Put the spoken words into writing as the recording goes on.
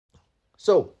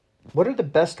So, what are the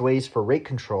best ways for rate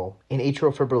control in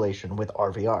atrial fibrillation with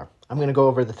RVR? I'm going to go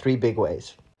over the 3 big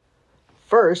ways.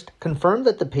 First, confirm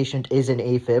that the patient is in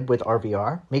AFib with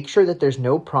RVR. Make sure that there's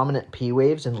no prominent P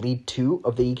waves in lead 2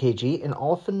 of the EKG, and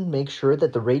often make sure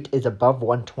that the rate is above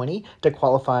 120 to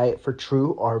qualify for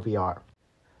true RVR.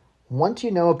 Once you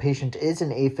know a patient is in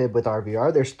AFib with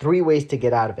RVR, there's 3 ways to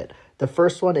get out of it. The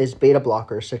first one is beta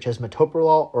blockers such as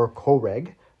metoprolol or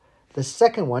Coreg. The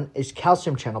second one is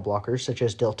calcium channel blockers such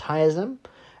as diltiazem.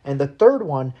 And the third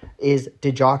one is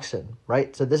digoxin,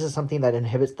 right? So this is something that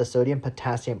inhibits the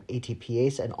sodium-potassium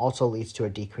ATPase and also leads to a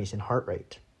decrease in heart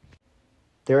rate.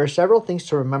 There are several things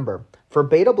to remember. For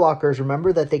beta blockers,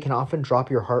 remember that they can often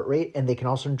drop your heart rate and they can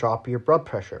also drop your blood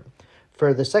pressure.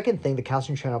 For the second thing, the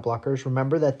calcium channel blockers,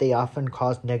 remember that they often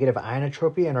cause negative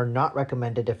ionotropy and are not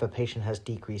recommended if a patient has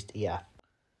decreased EF.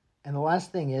 And the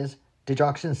last thing is,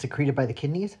 digoxin is secreted by the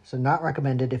kidneys, so not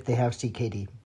recommended if they have CKD.